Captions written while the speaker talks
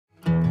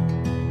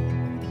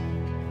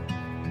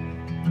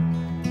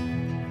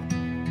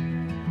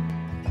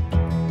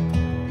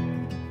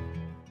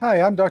Hi,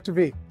 I'm Dr.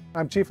 V.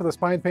 I'm Chief of the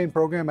Spine Pain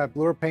Program at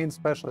Bloor Pain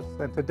Specialists,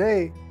 and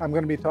today I'm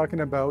going to be talking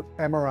about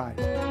MRI.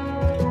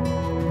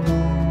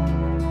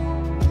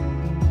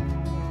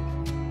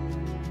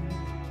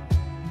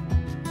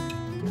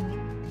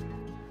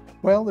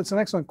 Well, it's an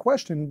excellent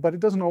question, but it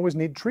doesn't always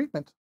need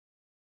treatment.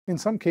 In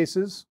some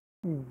cases,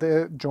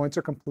 the joints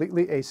are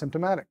completely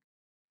asymptomatic.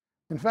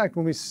 In fact,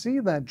 when we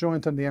see that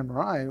joint on the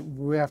MRI,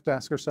 we have to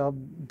ask ourselves,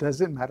 does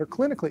it matter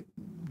clinically?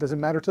 Does it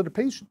matter to the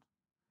patient?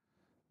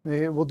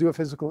 We'll do a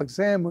physical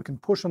exam. We can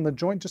push on the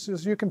joint just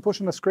as you can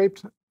push on a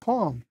scraped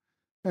palm.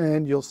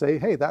 And you'll say,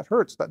 hey, that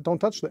hurts. Don't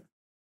touch there.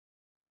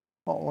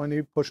 Well, when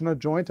you push on a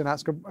joint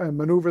and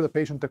maneuver the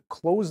patient to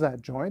close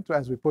that joint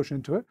as we push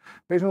into it,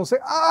 the patient will say,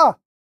 ah,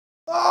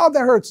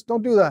 that hurts.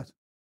 Don't do that.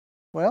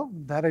 Well,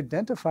 that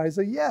identifies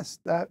that, yes,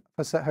 that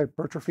facet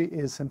hypertrophy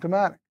is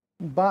symptomatic.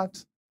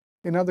 But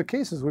in other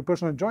cases, we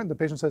push on a joint, the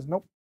patient says,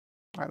 nope,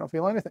 I don't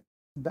feel anything.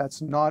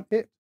 That's not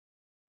it.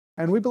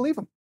 And we believe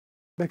them,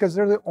 because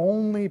they're the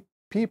only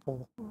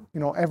people,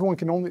 everyone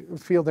can only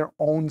feel their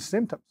own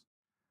symptoms.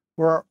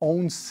 We're our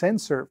own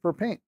sensor for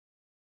pain.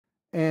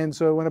 And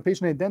so when a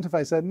patient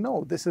identifies that,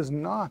 no, this is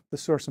not the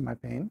source of my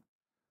pain,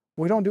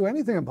 we don't do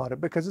anything about it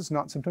because it's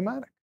not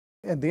symptomatic.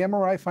 And the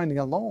MRI finding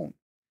alone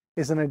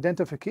is an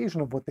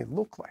identification of what they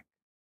look like.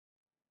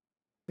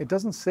 It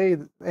doesn't say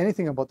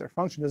anything about their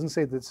function. It doesn't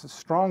say this is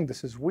strong,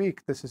 this is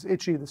weak, this is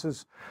itchy, this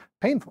is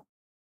painful.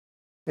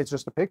 It's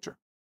just a picture.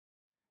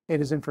 It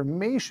is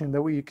information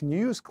that we can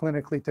use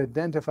clinically to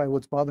identify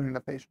what's bothering the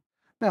patient.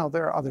 Now,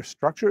 there are other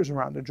structures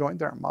around the joint.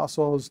 There are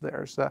muscles,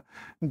 there's a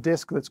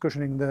disc that's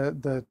cushioning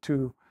the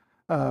two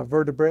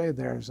vertebrae,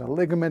 there's a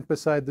ligament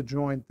beside the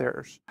joint,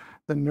 there's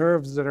the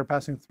nerves that are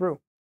passing through.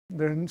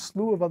 There are a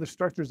slew of other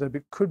structures that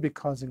could be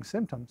causing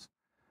symptoms,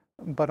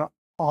 but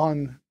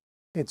on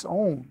its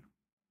own,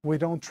 we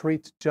don't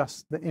treat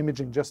just the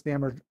imaging, just the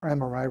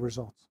MRI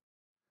results.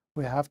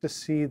 We have to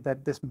see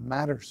that this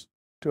matters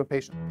to a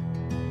patient.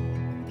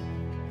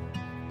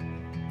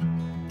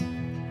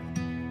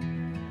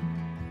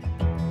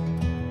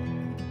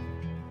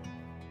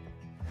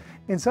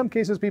 In some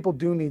cases, people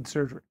do need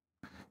surgery.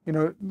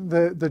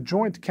 The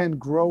joint can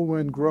grow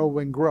and grow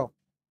and grow.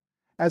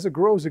 As it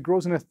grows in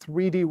a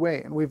 3D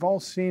way. And we've all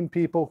seen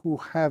people who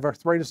have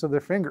arthritis of their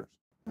fingers,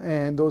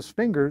 and those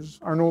fingers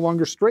are no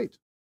longer straight.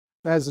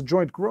 As the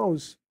joint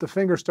grows, the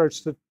finger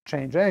starts to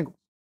change angles.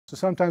 So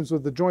sometimes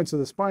with the joints of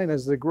the spine,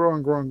 as they grow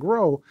and grow and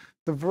grow,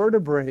 the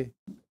vertebrae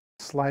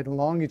slide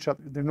along each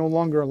other. They're no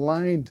longer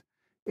aligned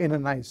in a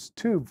nice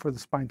tube for the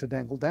spine to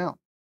dangle down.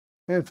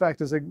 And in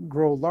fact, as they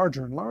grow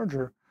larger and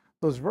larger,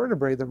 those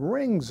vertebrae, the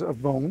rings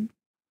of bone,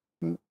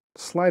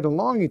 slide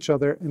along each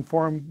other and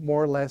form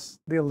more or less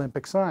the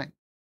Olympic sign,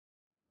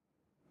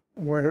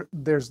 where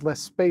there's less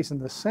space in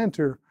the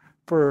center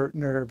for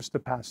nerves to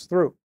pass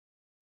through.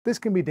 This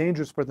can be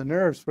dangerous for the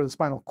nerves, for the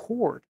spinal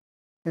cord,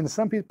 and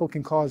some people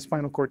can cause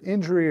spinal cord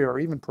injury or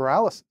even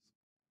paralysis.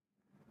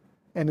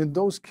 And in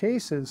those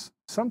cases,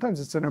 sometimes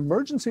it's an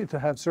emergency to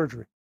have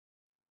surgery.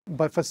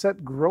 But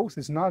facet growth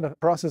is not a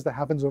process that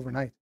happens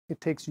overnight. It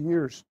takes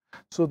years.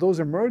 So those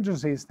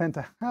emergencies tend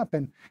to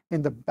happen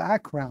in the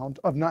background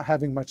of not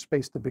having much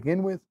space to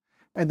begin with,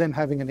 and then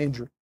having an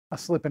injury, a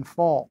slip and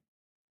fall,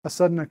 a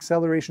sudden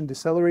acceleration,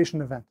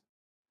 deceleration event,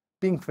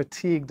 being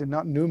fatigued and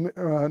not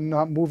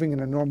moving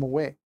in a normal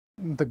way.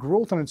 The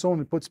growth on its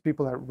own puts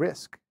people at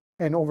risk,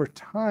 and over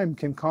time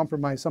can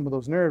compromise some of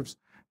those nerves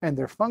and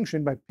their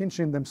function by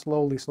pinching them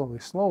slowly, slowly,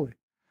 slowly.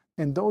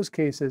 In those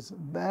cases,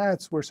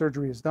 that's where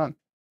surgery is done.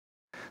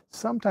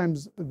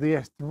 Sometimes the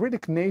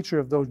arthritic nature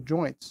of those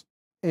joints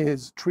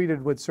is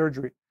treated with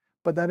surgery,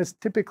 but that is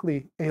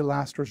typically a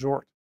last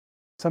resort.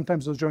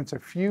 Sometimes those joints are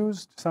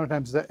fused,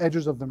 sometimes the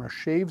edges of them are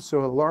shaved,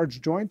 so a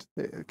large joint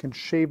can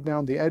shave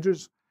down the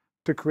edges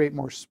to create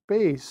more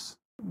space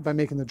by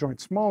making the joint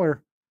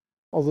smaller,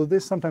 although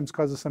this sometimes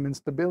causes some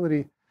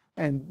instability,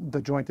 and the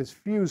joint is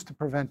fused to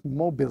prevent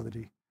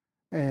mobility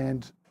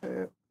and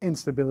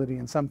instability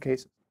in some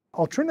cases.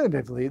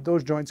 Alternatively,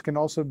 those joints can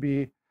also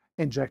be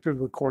injected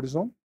with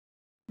cortisone.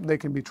 They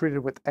can be treated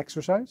with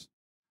exercise.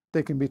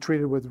 They can be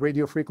treated with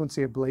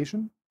radiofrequency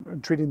ablation,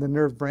 treating the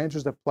nerve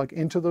branches that plug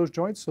into those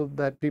joints so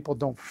that people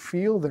don't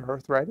feel their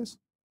arthritis.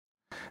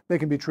 They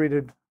can be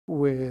treated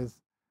with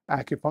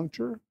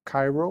acupuncture,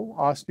 chiro,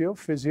 osteo,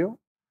 physio,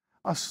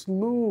 a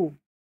slew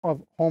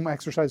of home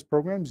exercise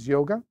programs,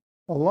 yoga,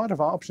 a lot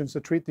of options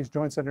to treat these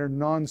joints that are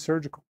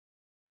non-surgical.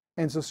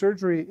 And so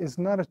surgery is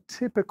not a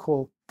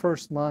typical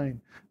first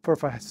line for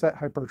facet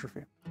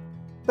hypertrophy.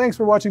 Thanks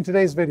for watching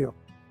today's video.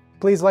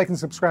 Please like and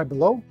subscribe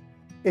below.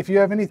 If you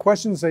have any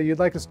questions that you'd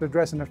like us to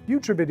address in a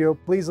future video,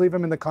 please leave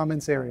them in the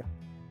comments area.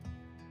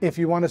 If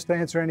you want us to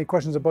answer any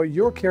questions about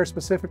your care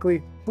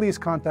specifically, please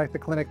contact the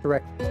clinic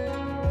directly.